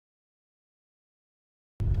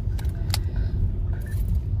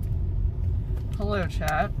Hello,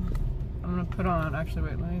 chat. I'm gonna put on, actually,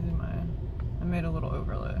 wait, let me do I made a little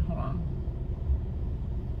overlay. Hold on.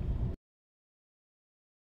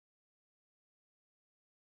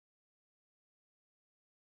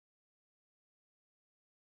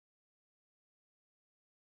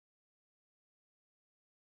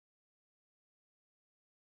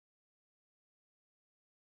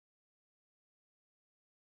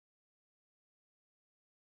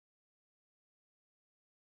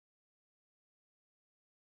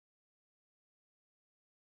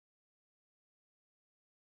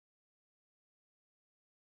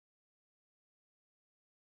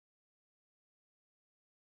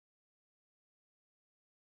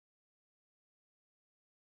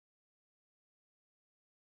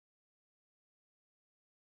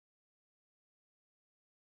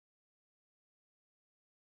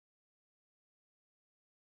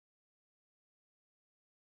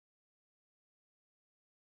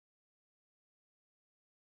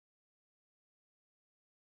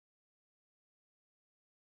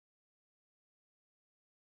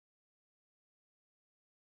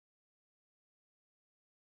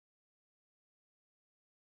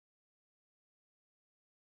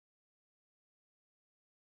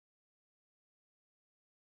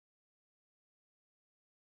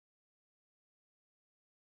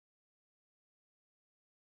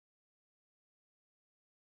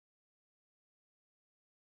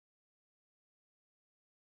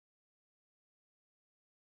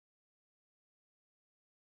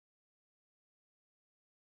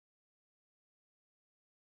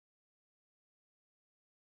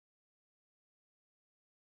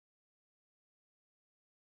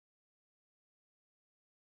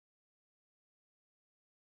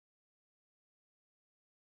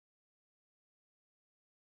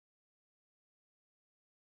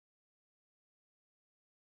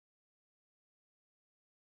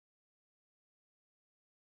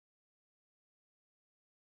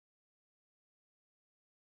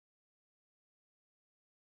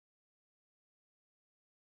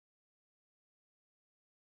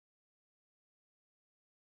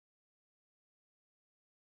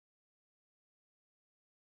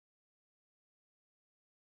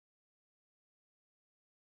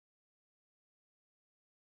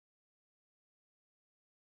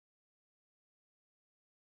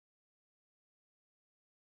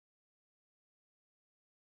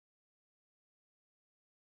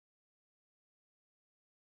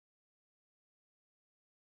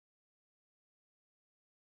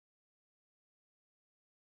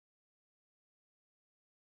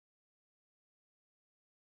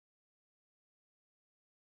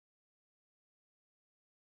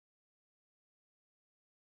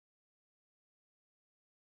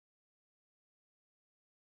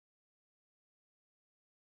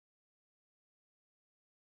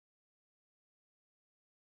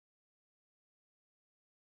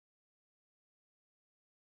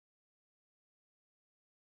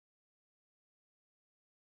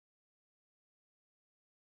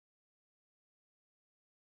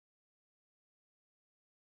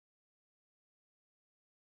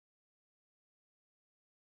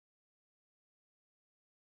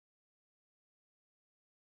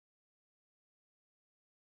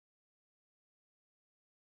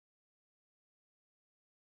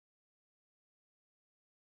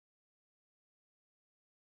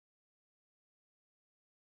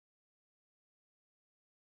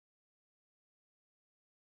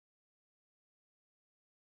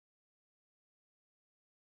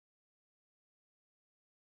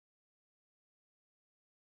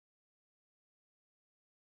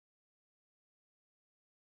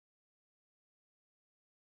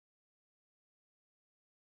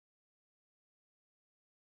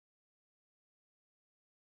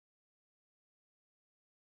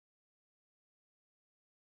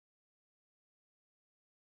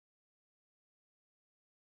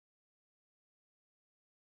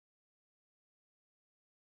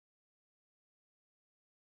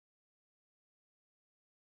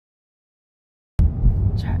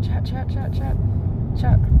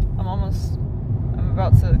 Chat. I'm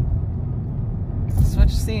about to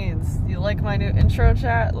switch scenes. You like my new intro,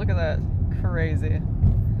 chat? Look at that. Crazy.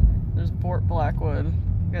 There's Bort Blackwood.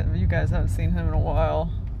 You guys haven't seen him in a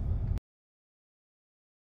while.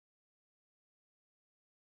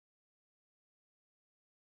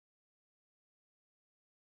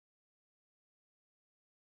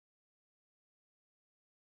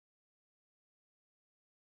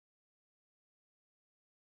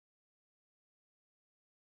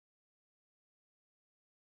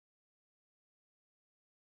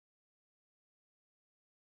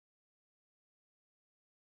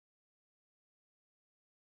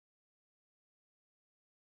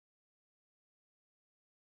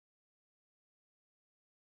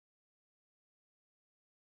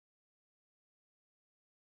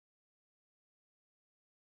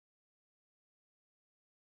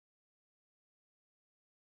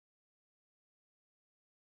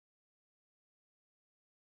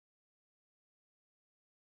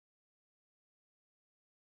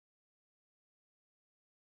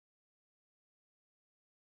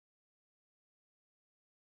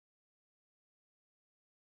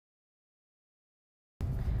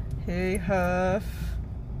 Hey Huff.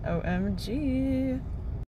 OMG.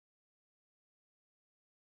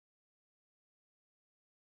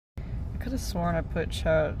 I could have sworn I put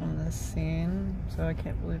chat on this scene, so I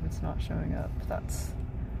can't believe it's not showing up. That's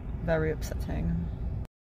very upsetting.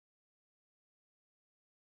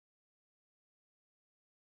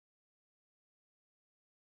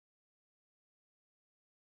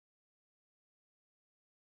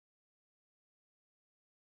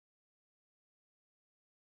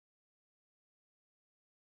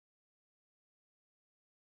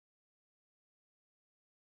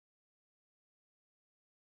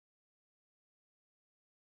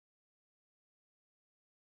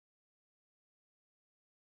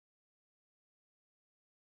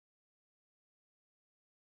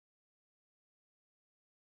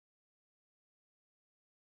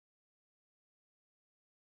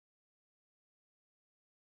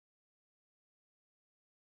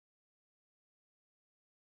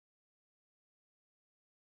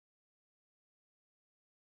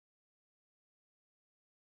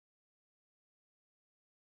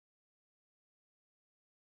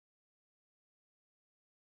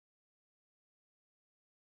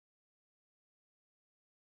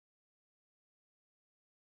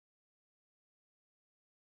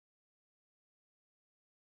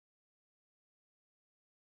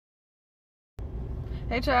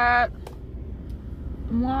 Hey chat,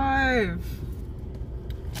 I'm live.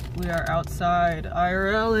 We are outside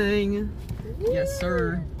IRLing. Yes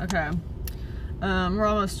sir. Okay. We're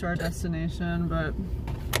almost to our destination, but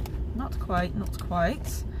not quite, not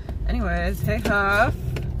quite. Anyways, hey Huff.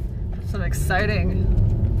 I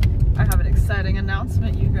have an exciting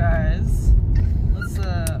announcement, you guys. Let's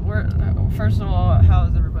first of all, how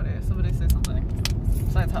is everybody? Somebody say something.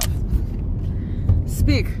 Besides Huff.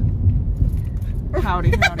 Speak.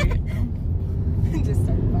 Howdy, howdy. Just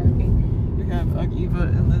started barking. We have Eva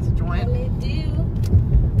in this joint. What do you do?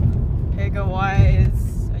 Hey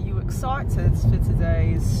guys, are you excited for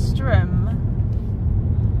today's stream?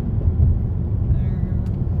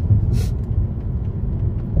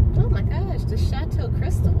 Oh my gosh, the Chateau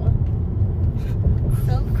Crystal.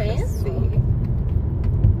 So fancy. Oh,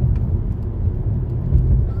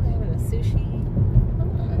 they're having a sushi.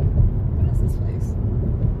 Hold on. What is this place?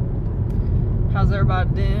 How's everybody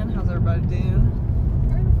doing? How's everybody doing?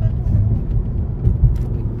 Where the fuck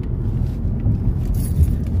is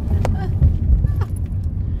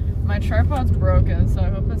it? My tripod's broken, so I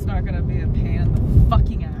hope it's not going to be a pain in the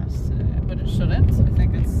fucking ass today. But it shouldn't. I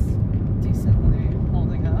think it's decently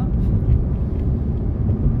holding up.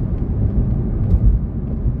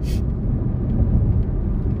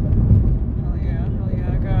 Hell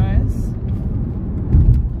yeah, guys.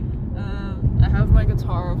 I have my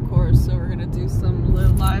guitar, of course, so we're going to do some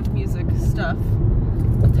live music stuff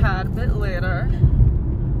a tad bit later.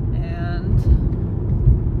 And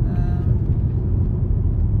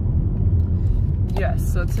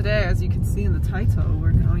yes, so today, as you can see in the title,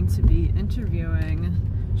 we're going to be interviewing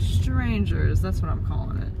strangers. That's what I'm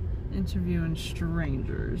calling it. Interviewing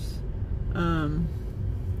strangers. Yeah.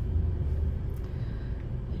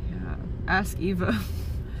 Ask Eva,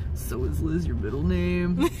 so is Liz your middle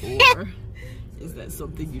name? Or is that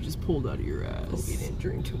something you just pulled out of your ass? Hope you didn't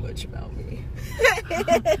dream too much about me.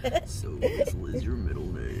 So is Liz your middle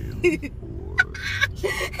name? Or It's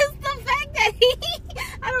the fact that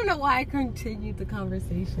I don't know why I continued the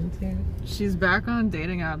conversation too. she's back on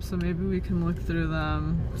dating apps, so maybe we can look through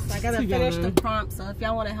them. So I gotta together. finish the prompt, so if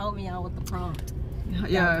y'all want to help me out with the prompt.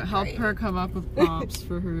 Yeah, help great. her come up with prompts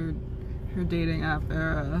for her dating app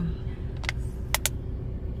era.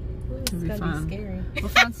 It's It'll be gonna fun. be scary. We'll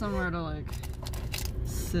find somewhere to like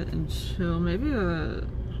sit and chill. Maybe the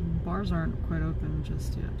bars aren't quite open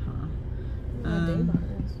just yet, huh? Day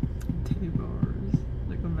bars. Day bars,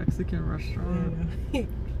 like a Mexican restaurant. I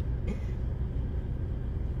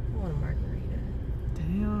want a margarita.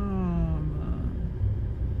 Damn.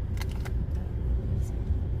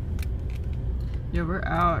 Yeah, we're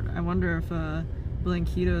out. I wonder if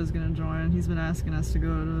Blankito is gonna join. He's been asking us to go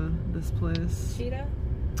to this place. Cheetah?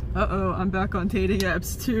 Uh-oh, I'm back on dating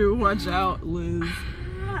apps too. Watch out, Liz.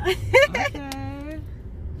 Okay.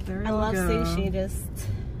 There I love sushi,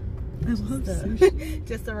 I love sushi.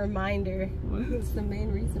 just a reminder. What? It's the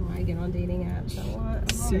main reason why I get on dating apps. I want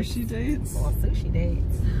Sushi dates? I want sushi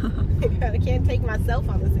dates. I can't take myself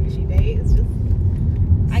on the sushi date. It's just,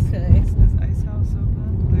 I could. Is Ice House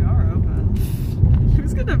open? They are open.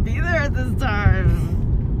 Who's gonna be there at this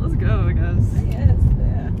time? Let's go, I guess. Yes,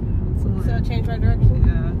 yeah. So change my direction?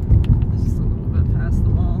 Yeah, it's just a little bit past the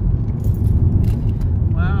mall.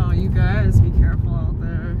 Wow, you guys, be careful out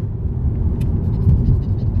there.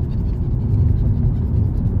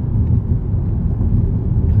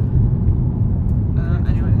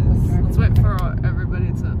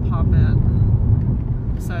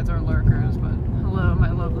 besides our lurkers, but hello,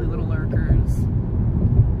 my lovely little lurkers.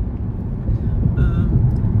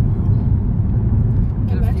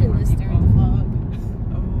 Imagine this during the fog.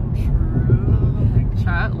 Oh, true. Oh my God.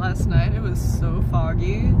 Chat, last night it was so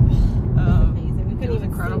foggy. Amazing. We It couldn't was even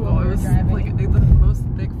incredible. see where It we was were driving. like the most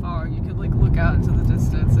thick fog. You could like look out into the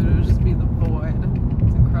distance and it would just be the void.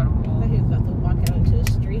 It's incredible. I thought he was about to walk out into the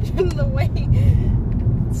street in the way.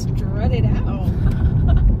 Strut it out.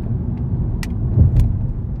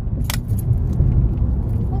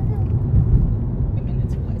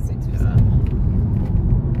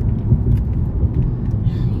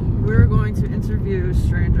 6%. We're going to interview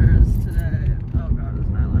strangers today. Oh god, it's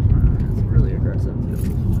my life. It's really aggressive too.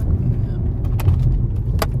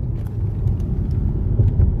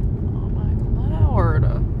 Oh my lord.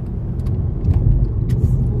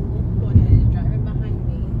 Boy that is driving behind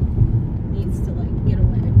me needs to like get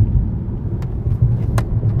away.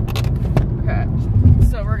 Okay,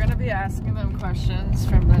 so we're gonna be asking them questions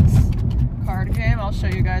from this card game. I'll show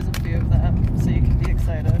you guys a few of them so you can be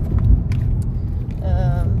excited.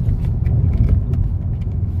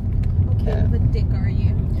 Okay, what dick are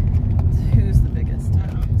you? Who's the biggest?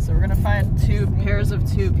 So we're gonna find two pairs of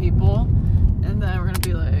two people, and then we're gonna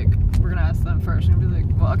be like, we're gonna ask them first. We're gonna be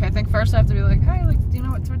like, well, okay, I think first I have to be like, hey, like, do you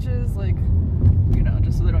know what Twitch is? Like, you know,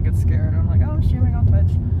 just so they don't get scared. I'm like, oh, I'm streaming on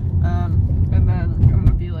Twitch. And then I'm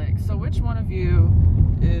gonna be like, so which one of you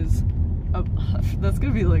is a, that's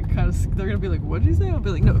gonna be like kind of, they're gonna be like, what did you say? I'll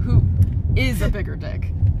be like, no, who is a bigger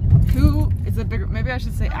dick? Who is a bigger, maybe I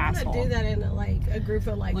should say asshole. I'm gonna do that in like a group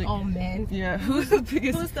of like all men. Yeah, who's the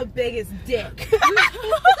biggest? Who's the biggest dick?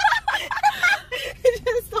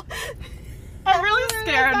 I'm really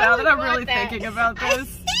scared now that I'm really thinking about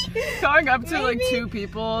this. Going up to like two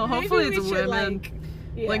people, hopefully it's women.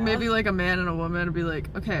 Like maybe like a man and a woman and be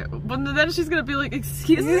like, okay, but then she's gonna be like,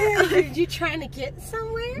 excuse me? Are you trying to get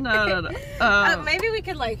somewhere? No. Maybe we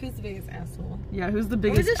could like, who's the biggest asshole? Yeah, who's the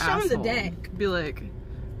biggest just show asshole? them the dick. Be like,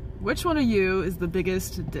 which one of you is the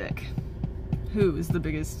biggest dick? Who is the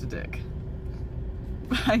biggest dick?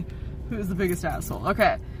 Who is the biggest asshole?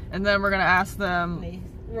 Okay, and then we're gonna ask them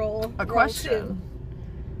a question.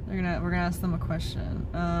 We're gonna ask them a question.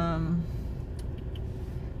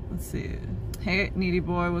 Let's see. Hey, needy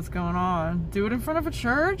boy, what's going on? Do it in front of a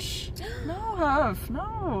church? No, Huff,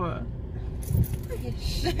 no.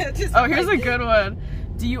 Oh, here's a good one.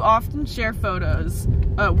 Do you often share photos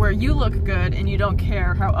where you look good and you don't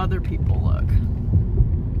care how other people look?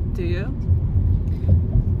 Do you?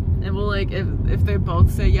 And we'll like, if they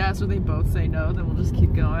both say yes or they both say no, then we'll just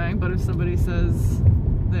keep going. But if somebody says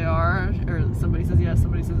they are, or somebody says yes,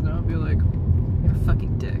 somebody says no, be like, you're a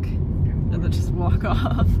fucking dick. And then just walk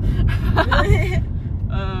off.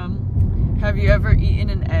 Have you ever eaten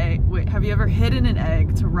an egg? Wait, have you ever hidden an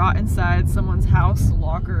egg to rot inside someone's house,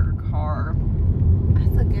 locker, or car?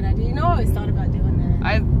 That's a good idea. You know, I always thought about doing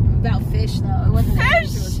that. About fish though. It wasn't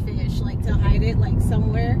fish. It was fish. Like to hide it like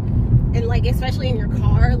somewhere, and like especially in your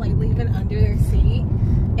car, like leave it under their seat,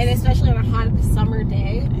 and especially on a hot summer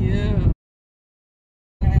day. Yeah.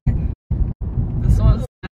 This one's.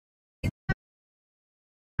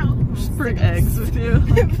 Just bring eggs with you.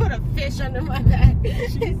 Put a fish under my back.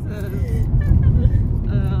 Jesus.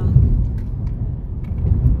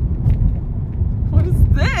 What is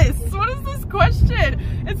this? What is this question?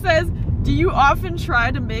 It says, do you often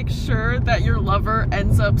try to make sure that your lover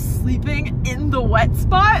ends up sleeping in the wet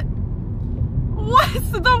spot?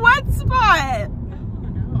 What's the wet spot?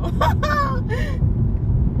 I don't know.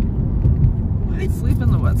 I'd sleep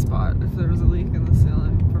in the wet spot if there was a leak in the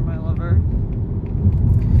ceiling for my lover.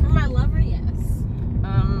 For my lover, yes.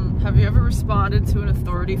 Have you ever responded to an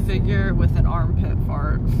authority figure with an armpit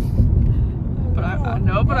fart? But I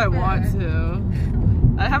know, but I want to.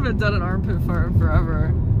 I haven't done an armpit fart in forever.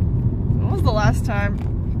 When was the last time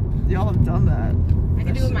y'all have done that? I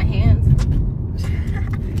can do it with my hands.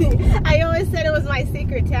 I always said it was my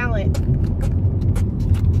secret talent.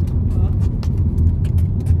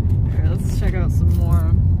 Here, let's check out some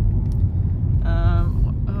more. Oh,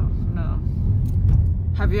 no.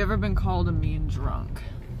 Have you ever been called a mean drunk?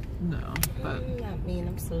 No, but... I'm not mean,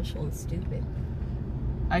 I'm social and stupid.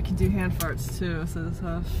 I can do hand farts too, says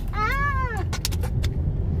Huff. Ah!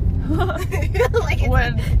 Like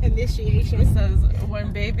when initiation. It says,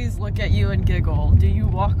 when babies look at you and giggle, do you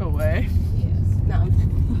walk away? Yes. No.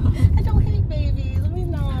 I don't hate babies. Let me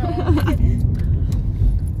not.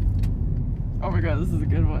 Oh my god, this is a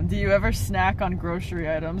good one. Do you ever snack on grocery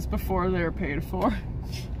items before they're paid for?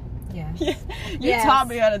 Yeah. You taught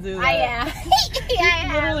me how to do that. I am.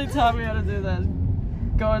 You literally taught me how to do that.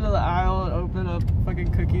 Go into the aisle and open up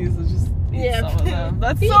fucking cookies and just eat some of them.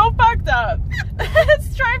 That's so fucked up.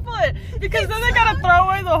 It's try Because then they gotta throw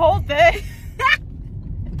away the whole thing.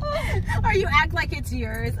 Or you act like it's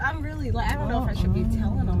yours. I'm really like, I don't know if I should be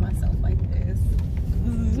telling on myself like this.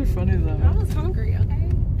 These are funny though. I was hungry, okay?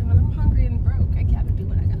 And when I'm hungry and broke, I gotta do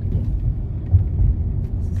what I gotta do.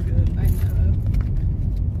 This is good. I know.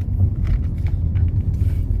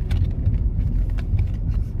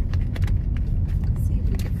 Let's see if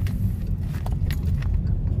we can.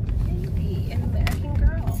 Baby, an American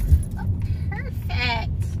Girl. Oh,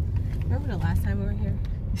 perfect. Remember the last time we were here?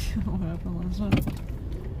 What happened last time?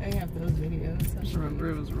 I have those videos. I just remember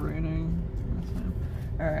it was raining last time.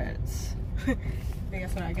 Alright. I think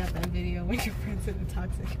that's when I got that video when your friend's in a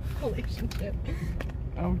toxic relationship.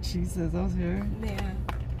 Oh Jesus, I was here. Yeah.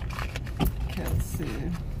 Okay, let's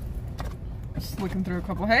see. Just looking through a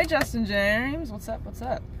couple. Hey Justin James, what's up? What's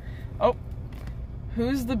up? Oh,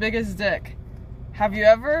 who's the biggest dick? Have you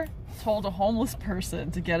ever told a homeless person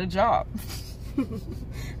to get a job?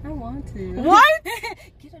 I want to. What?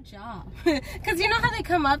 Get a job. Because you know how they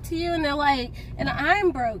come up to you and they're like, and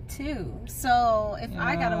I'm broke too. So if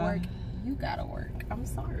I gotta work, you gotta work. I'm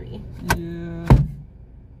sorry. Yeah.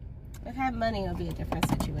 If I had money, it would be a different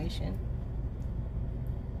situation.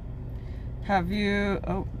 Have you...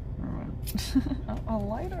 Oh, never mind. A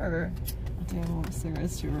lighter. Damn, I want a cigarette.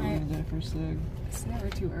 It's too early in the day for a cig. It's never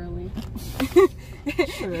too early.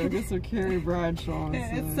 Sure, I guess we'll carry Bradshaw.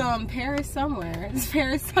 It's Paris somewhere. It's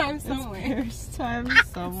Paris time somewhere. It's Paris time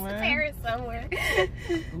somewhere. It's Paris somewhere.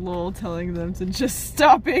 Lol telling them to just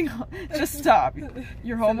stop being... Just stop.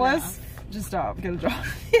 You're homeless? Just stop. Get a job.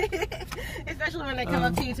 Especially when they come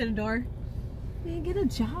up to you to the door. Hey, get a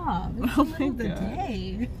job. It's the middle of the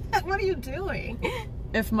day. What are you doing?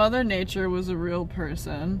 If Mother Nature was a real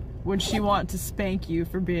person, would she want to spank you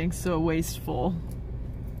for being so wasteful?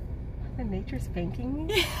 Mother Nature spanking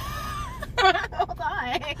me? Hold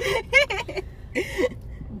on.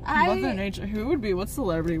 Mother Nature. Who would be? What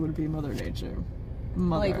celebrity would be Mother Nature?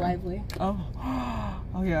 Mother. Blake Lively. Oh.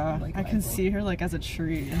 Oh yeah. Blake I can Lively. see her like as a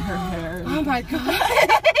tree in her hair. Oh my god.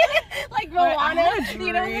 Like Moana. I had a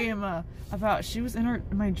dream about, she was in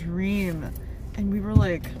my dream, and we were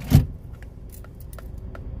like,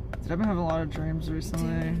 I've been having a lot of dreams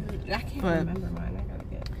recently. Dude, I can't remember mine. I gotta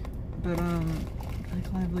get. But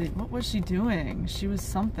Blake Lively, what was she doing? She was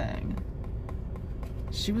something.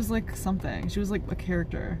 She was like something. She was like a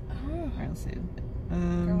character. Oh. Alright, let's see.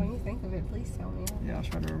 Girl, when you think of it, please tell me. Yeah, I'll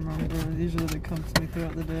try to remember. Usually they come to me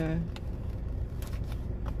throughout the day.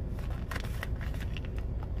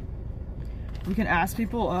 We can ask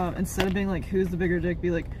people, instead of being like, who's the bigger dick,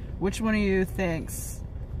 be like, which one of you thinks,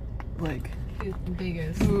 like, Who's the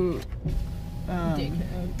biggest who,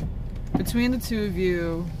 dickhead? between the two of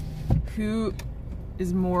you, who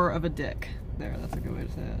is more of a dick? There, that's a good way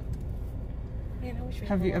to say it. Man, I wish we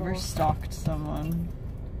Have had you a ever little- stalked someone?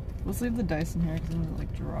 Let's leave the dice in here because I'm gonna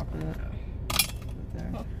like drop it. Right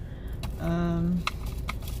there.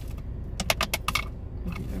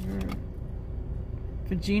 Have you ever...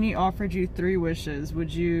 If a genie offered you 3 wishes,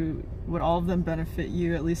 would all of them benefit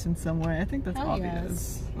you at least in some way? I think that's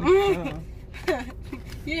obvious. Yes. Like,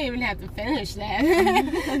 you didn't even have to finish that.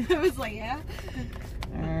 It was like, yeah.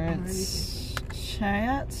 Alright,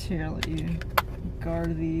 chat. Here, I'll let you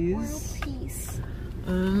guard these. World peace.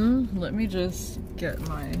 Let me just get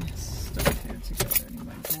my stuff here together. I need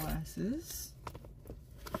my glasses.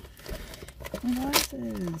 My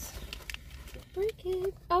glasses.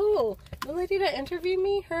 Freaking. Oh, the lady that interviewed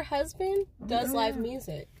me, her husband does live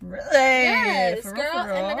music. Really? Yes, For girl. real, for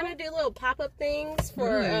real? And they're gonna do little pop-up things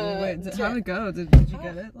for. Really? Wait, how'd it go? Did you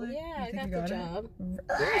get it? Like, yeah, I you got the it? job. Really?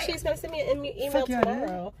 Yeah, she's gonna send me an email Fuck yeah,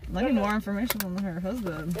 tomorrow. dude. I need more information on her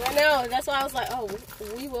husband. I know. That's why I was like, oh,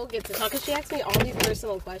 we will get to talk. Cause she asked me all these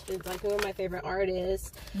personal questions, like who are my favorite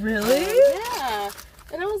artists. Really? Yeah.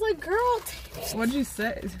 And I was like, girl, What'd you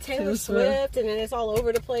say? Taylor Swift, and then it's all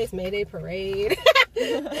over the place. Mayday Parade.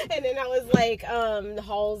 And then I was like,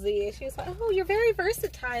 Halsey. And she was like, oh, you're very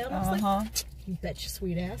versatile. And I was like, you bet your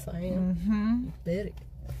sweet ass I am. Mm-hmm. Bet it.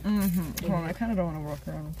 Mm-hmm. Hold on, I kind of don't want to walk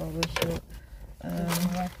around with all this shit.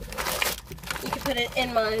 You can put it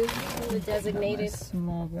in mine, in the designated.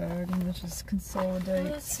 Small bag, and let's just consolidate. Oh,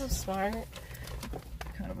 that's so smart.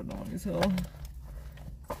 Kind of annoying as hell.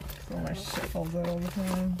 All my shit falls out all the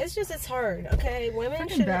time. It's just, it's hard, okay? Women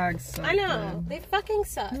Fucking should. bags suck. I know. Dude. They fucking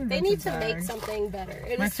suck. Who They need invented to make bags? something better.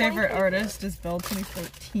 It My is favorite 2014. artist is Belle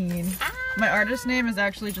 2014. Ah. My artist name is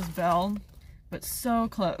actually just Belle, but so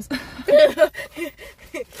close.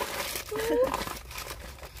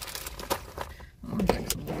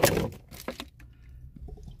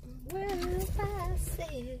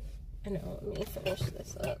 I know, let me finish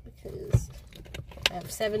this up because I have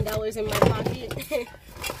 $7 in my pocket.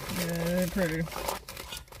 Yeah, pretty.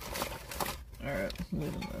 Alright,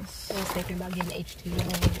 leaving this. I was thinking about getting H2 on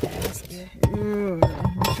to ask you. Ooh,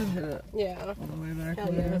 we should hit it. Yeah. On the way back.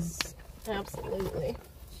 Hell yes. Absolutely.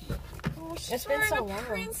 Oh, it's been so long.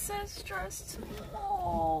 Princess dress.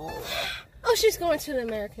 Oh, she's going to the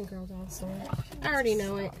American Girl doll store. I already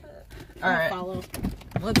know it. Alright. Follow.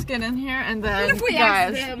 Let's get in here and then, What if we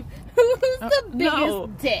guys. ask them, who's the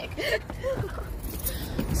biggest dick?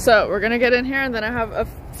 So, we're gonna get in here and then I have a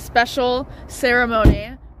special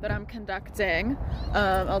ceremony that I'm conducting.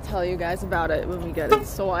 I'll tell you guys about it when we get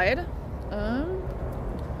inside.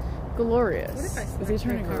 Glorious. Is he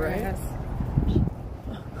turning right?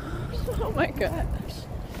 Oh my gosh.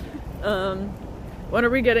 When are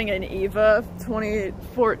we getting an Eva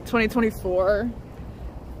 2024?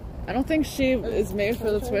 I don't think she is made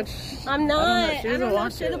for the Twitch. I'm not. I don't know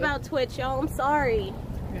shit about Twitch, y'all. I'm sorry.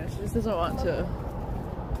 Yeah, she just doesn't want to.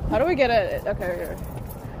 How do we get it? Okay, here.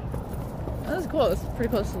 Oh, that's cool. It's pretty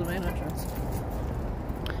close to the main entrance.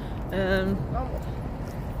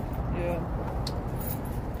 Yeah.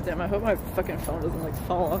 Damn, I hope my fucking phone doesn't like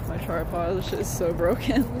fall off my tripod. This shit is so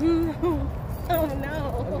broken. Oh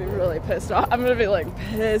no. I'd be really pissed off. I'm gonna be like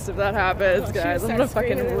pissed if that happens, guys. I'm gonna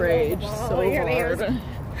fucking rage so hard.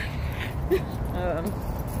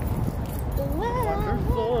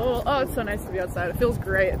 Wonderful. Oh, it's so nice to be outside. It feels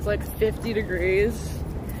great. It's like 50 degrees.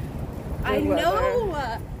 I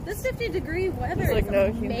know. This 50-degree weather is like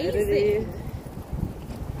no humidity.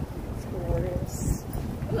 It's glorious.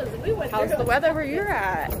 How's the weather where you're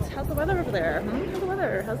at? How's the weather over there? How's the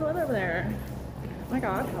weather? How's the weather over there? Oh my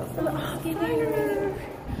god, how's the weather?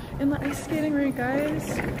 In the ice skating rink,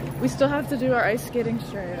 guys. We still have to do our ice skating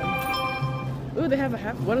stream. Ooh, they have a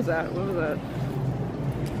half. What is that? What was that?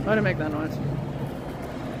 Why did I make that noise?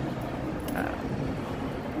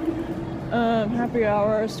 Happy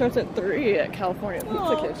hour starts at 3 at California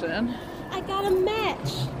Pizza Kitchen. I got a match.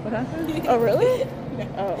 What happened? Oh, really?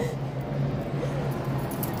 Oh.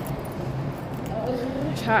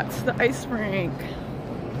 Chat to the ice rink.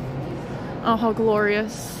 Oh, how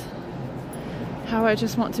glorious. How I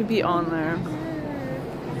just want to be on there.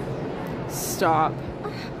 Stop.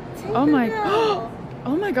 Oh my,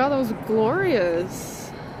 oh my god, that was glorious.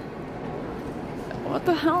 What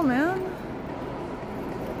the hell, man?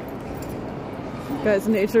 Guys,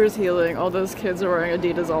 nature is healing. All those kids are wearing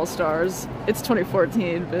Adidas All-Stars. It's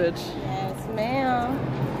 2014, bitch. Yes, ma'am.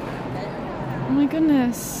 Oh my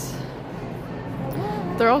goodness.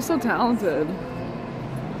 They're all so talented.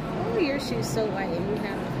 Oh, your shoes so white and you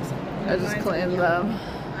have something. I just cleaned them.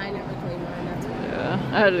 I never cleaned mine, that's weird. Yeah,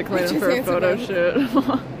 I had to clean them for a photo shoot.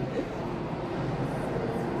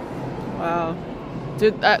 Wow.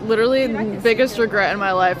 Dude, literally the biggest regret in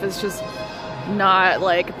my life is just not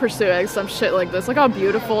like pursuing some shit like this. Look how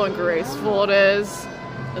beautiful and graceful it is.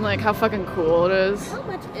 And like how fucking cool it is. How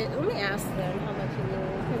much, let me ask them how much you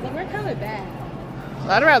need. Because we're coming back.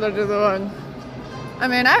 I'd rather do the one. I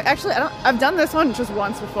mean, I've done this one just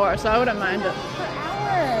once before, so I wouldn't mind it. Per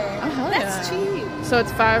hour. Oh, hell That's cheap. So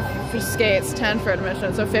it's 5 for skates, 10 for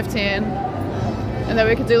admission, so 15. And then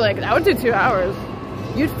we could do like, I would do 2 hours.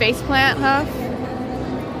 You'd faceplant, huh?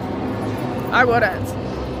 I wouldn't.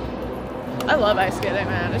 I love ice skating,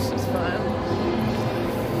 man. It's just fun.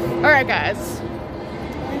 Alright, guys.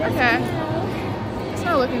 Okay. It's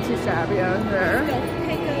not looking too shabby out here.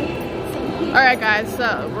 Alright, guys,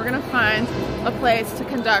 so we're gonna find a place to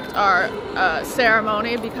conduct our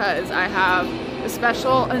ceremony because I have a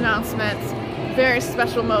special announcement, very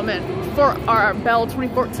special moment for our Bell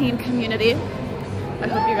 2014 community. I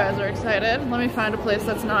hope you guys are excited. Let me find a place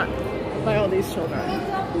that's not by all these children.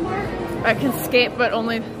 I can skate, but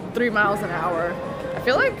only 3 miles an hour. I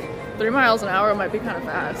feel like 3 miles an hour might be kind of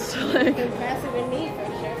fast. Like, faster than me, for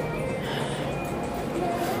sure.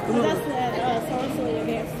 Well, that's that song Selena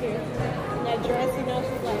dance too. That dress, you know,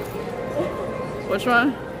 she's like... Which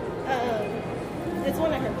one? It's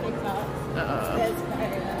one of her TikToks. That's by,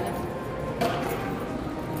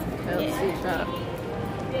 let's see that.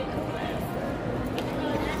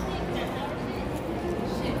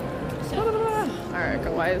 Alright,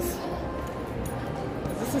 guys.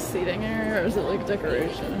 Is this a seating area or is it like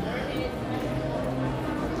decoration?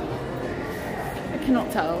 I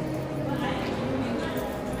cannot tell.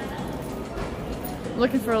 I'm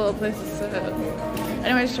looking for a little place to sit.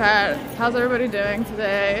 Anyways, chat, how's everybody doing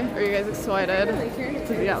today? Are you guys excited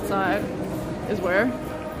to be outside? Is where?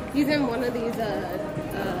 He's in one of these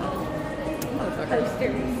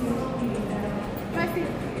posters.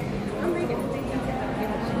 I'm reading.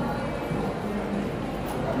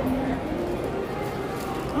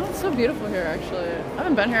 Oh, it's so beautiful here, actually. I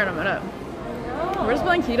haven't been here in a minute. Where's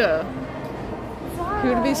Blanquita? It's on He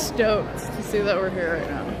would be stoked to see that we're here right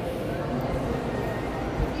now.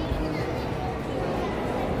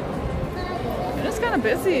 It is kind of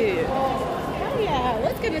busy. Oh yeah,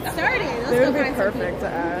 let's get it started. They would be perfect to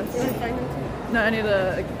ask. No, I need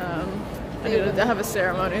to have a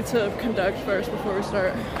ceremony to conduct first before we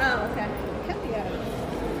start. Oh, okay. Hell yeah.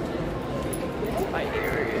 It's my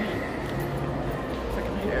eerie.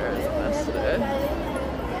 Fucking hair is a mess today.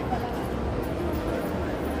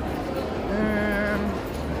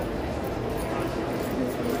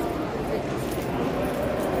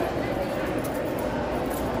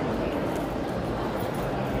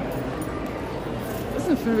 This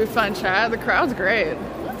is gonna be fun, chat. The crowd's great.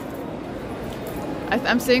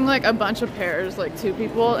 I'm seeing like a bunch of pairs, like 2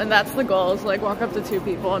 people, and that's the goal, is like walk up to 2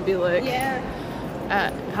 people and be like, yeah.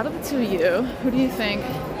 Out of the 2 of you, who do you think is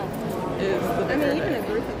the bigger? I mean, even a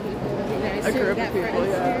group of people would be nice. A group of people,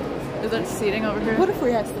 yeah. Is there seating over here? What if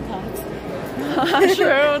we asked the cops?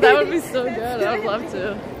 True, that would be so good. I would love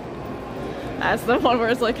to. That's the one where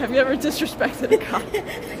it's like, have you ever disrespected a cop?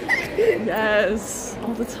 Yes,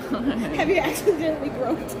 all the time. Have you accidentally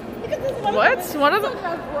groped? What? One of the...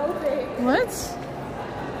 What?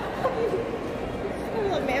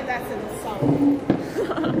 Oh man, that's in the song.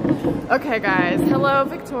 Okay, guys. Hello,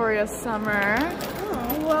 Victoria Summer.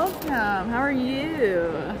 Oh, welcome. How are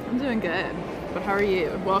you? I'm doing good. But how are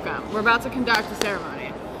you? Welcome. We're about to conduct a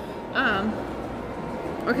ceremony.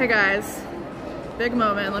 Okay, guys. Big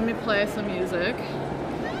moment. Let me play some music.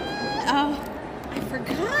 Oh, I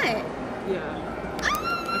forgot. Yeah.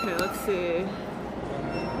 Okay, let's see.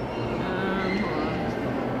 Hold on.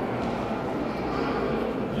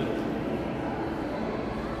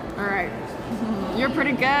 All right. You're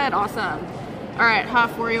pretty good. Awesome. All right,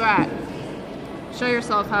 Huff, where are you at? Show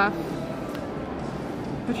yourself, Huff.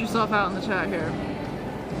 Put yourself out in the chat here.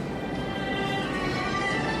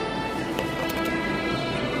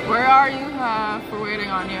 Where are you, Huff? We're waiting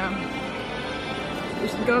on you. We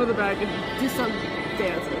should go to the back and do some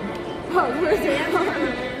dancing. Oh, where's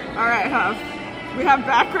dancing? All right, Huff. We have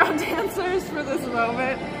background dancers for this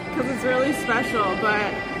moment because it's really special.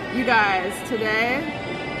 But you guys, today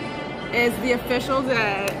is the official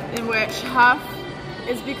day in which Huff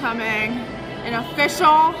is becoming an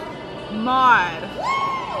official mod.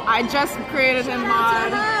 I just created him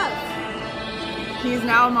mod. He's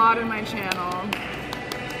now a mod in my channel.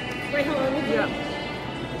 Wait, hold on. Yep.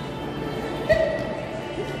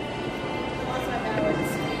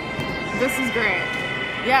 This is great.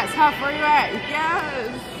 Yes, Huff, where are you at?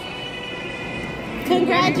 Yes.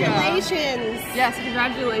 Congratulations. Yes,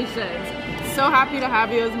 congratulations. So happy to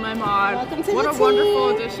have you as my mod. Welcome to what the a team. Wonderful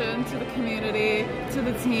addition to the community, to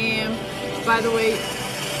the team. By the way,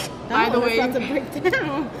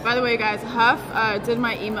 guys, Huff did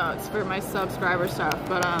my emotes for my subscriber stuff.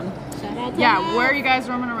 But shout out to yeah, Huff. where are you guys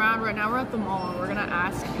roaming around right now? We're at the mall and we're gonna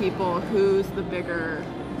ask people who's the bigger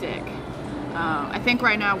dick. I think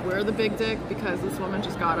right now we're the big dick because this woman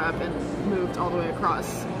just got up and moved all the way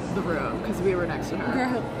across the room because we were next to her.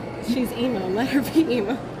 Girl, she's emo. Let her be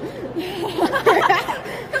emo.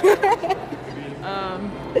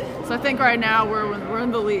 So I think right now we're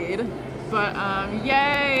in the lead. But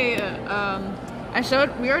yay!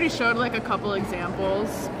 We already showed like a couple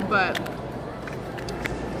examples, but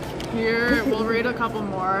here we'll read a couple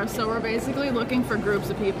more. So we're basically looking for groups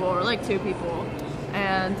of people, or like 2 people,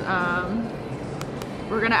 and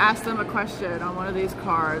we're gonna ask them a question on one of these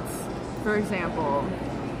cards. For example,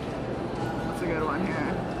 what's a good one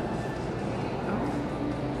here?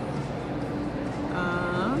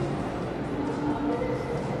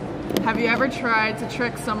 Have you ever tried to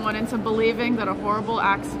trick someone into believing that a horrible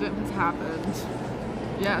accident has happened?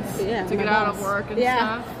 Yes. Yeah, to get out of work and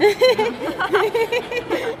stuff.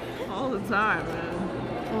 All the time, man.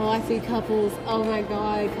 Oh, I see couples. Oh my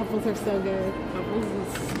god, couples are so good. Couples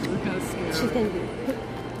is kind of scary. She's gonna be.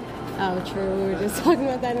 Oh, true. We were just talking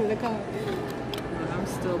about that in the car. But I'm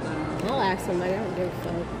still down. I'll ask somebody. I don't give a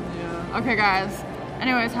fuck. Yeah. Okay, guys.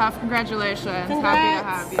 Anyways, Huff, congratulations. Congrats.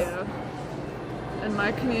 Happy to have you in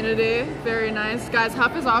my community. Very nice. Guys,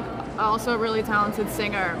 Huff is also a really talented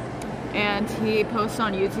singer, and he posts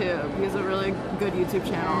on YouTube. He has a really good YouTube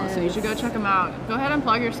channel, so you should go check him out. Go ahead and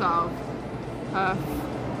plug yourself.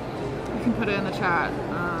 You can put it in the chat.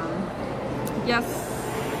 Yes,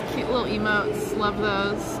 cute little emotes. Love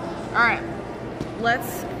those. All right,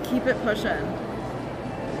 let's keep it pushing.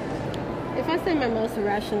 If I say my most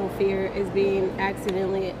irrational fear is being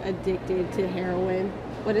accidentally addicted to heroin,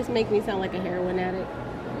 would this make me sound like a heroin addict?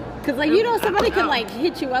 Because, like, you know, somebody could, like,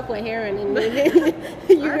 hit you up with heroin and then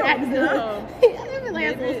you're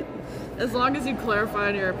accidentally... As long as you clarify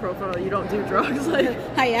in your profile you don't do drugs, like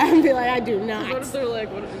I am, be like, I do not. what if they're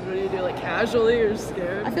like, what do you do, like casually or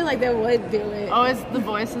scared? I feel like they would do it. Oh, the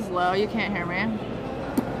voice is low. You can't hear me.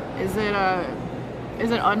 Is it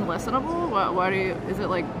unlistenable? Why do you? Is it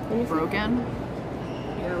like broken?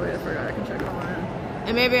 Yeah, wait, I forgot. I can check on mine.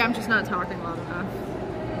 And maybe I'm just not talking loud enough.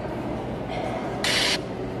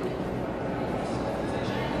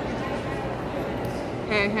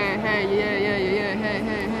 Hey, hey, hey, yeah, hey, hey,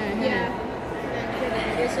 hey, hey. Yeah.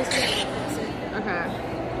 It's just Okay.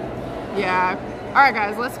 Yeah. Alright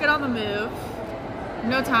guys, let's get on the move.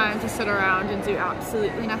 No time to sit around and do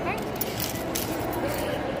absolutely nothing.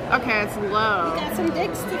 Okay, it's low. We got some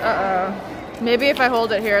dicks to Uh-oh. Maybe if I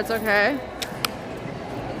hold it here, it's okay.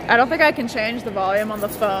 I don't think I can change the volume on the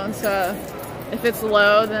phone, so if it's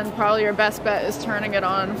low, then probably your best bet is turning it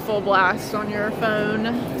on full blast on your phone.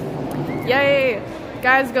 Yay!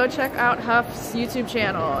 Guys, go check out Huff's YouTube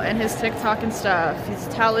channel and his TikTok and stuff. He's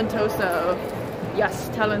talentoso. Yes,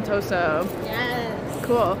 talentoso. Yes.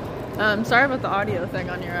 Cool. Sorry about the audio thing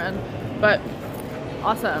on your end, but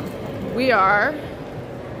awesome. We are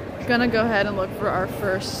gonna go ahead and look for our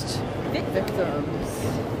first victims.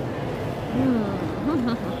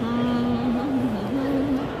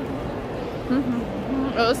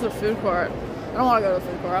 Oh, this is the food court. I don't want to go to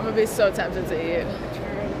the food court. I'm gonna be so tempted to eat.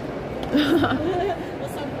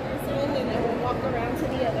 What's up, person? And then we'll walk around to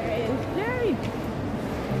the other end. Yay!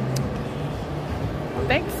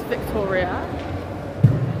 Thanks, Victoria.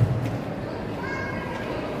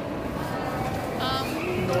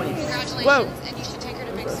 Congratulations. Whoa. And you should take her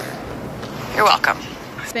to Big Sur. You're welcome.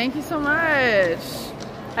 Thank you so much.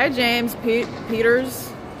 Hi, James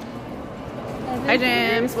Peters. Hi,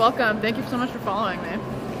 James. Welcome. Thank you so much for following me.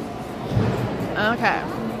 Okay.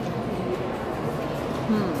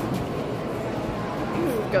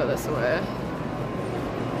 Go this way.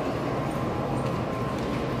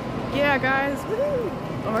 Yeah, guys. Woo.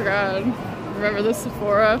 Oh my god. Remember this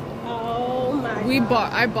Sephora? Oh my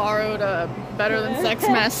god. I borrowed a Better Than Sex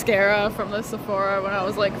mascara from the Sephora when I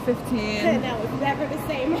was like 15. And that was never the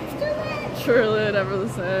same after that. Truly never the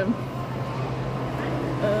same.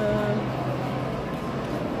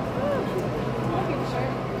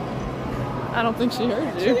 I don't think she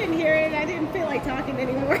heard She you. didn't hear it. I didn't feel like talking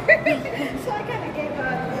anymore. So I kind of gave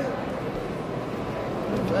up.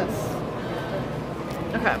 This.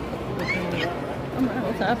 Okay.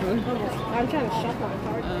 What's happening? I'm trying to shut my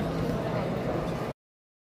card.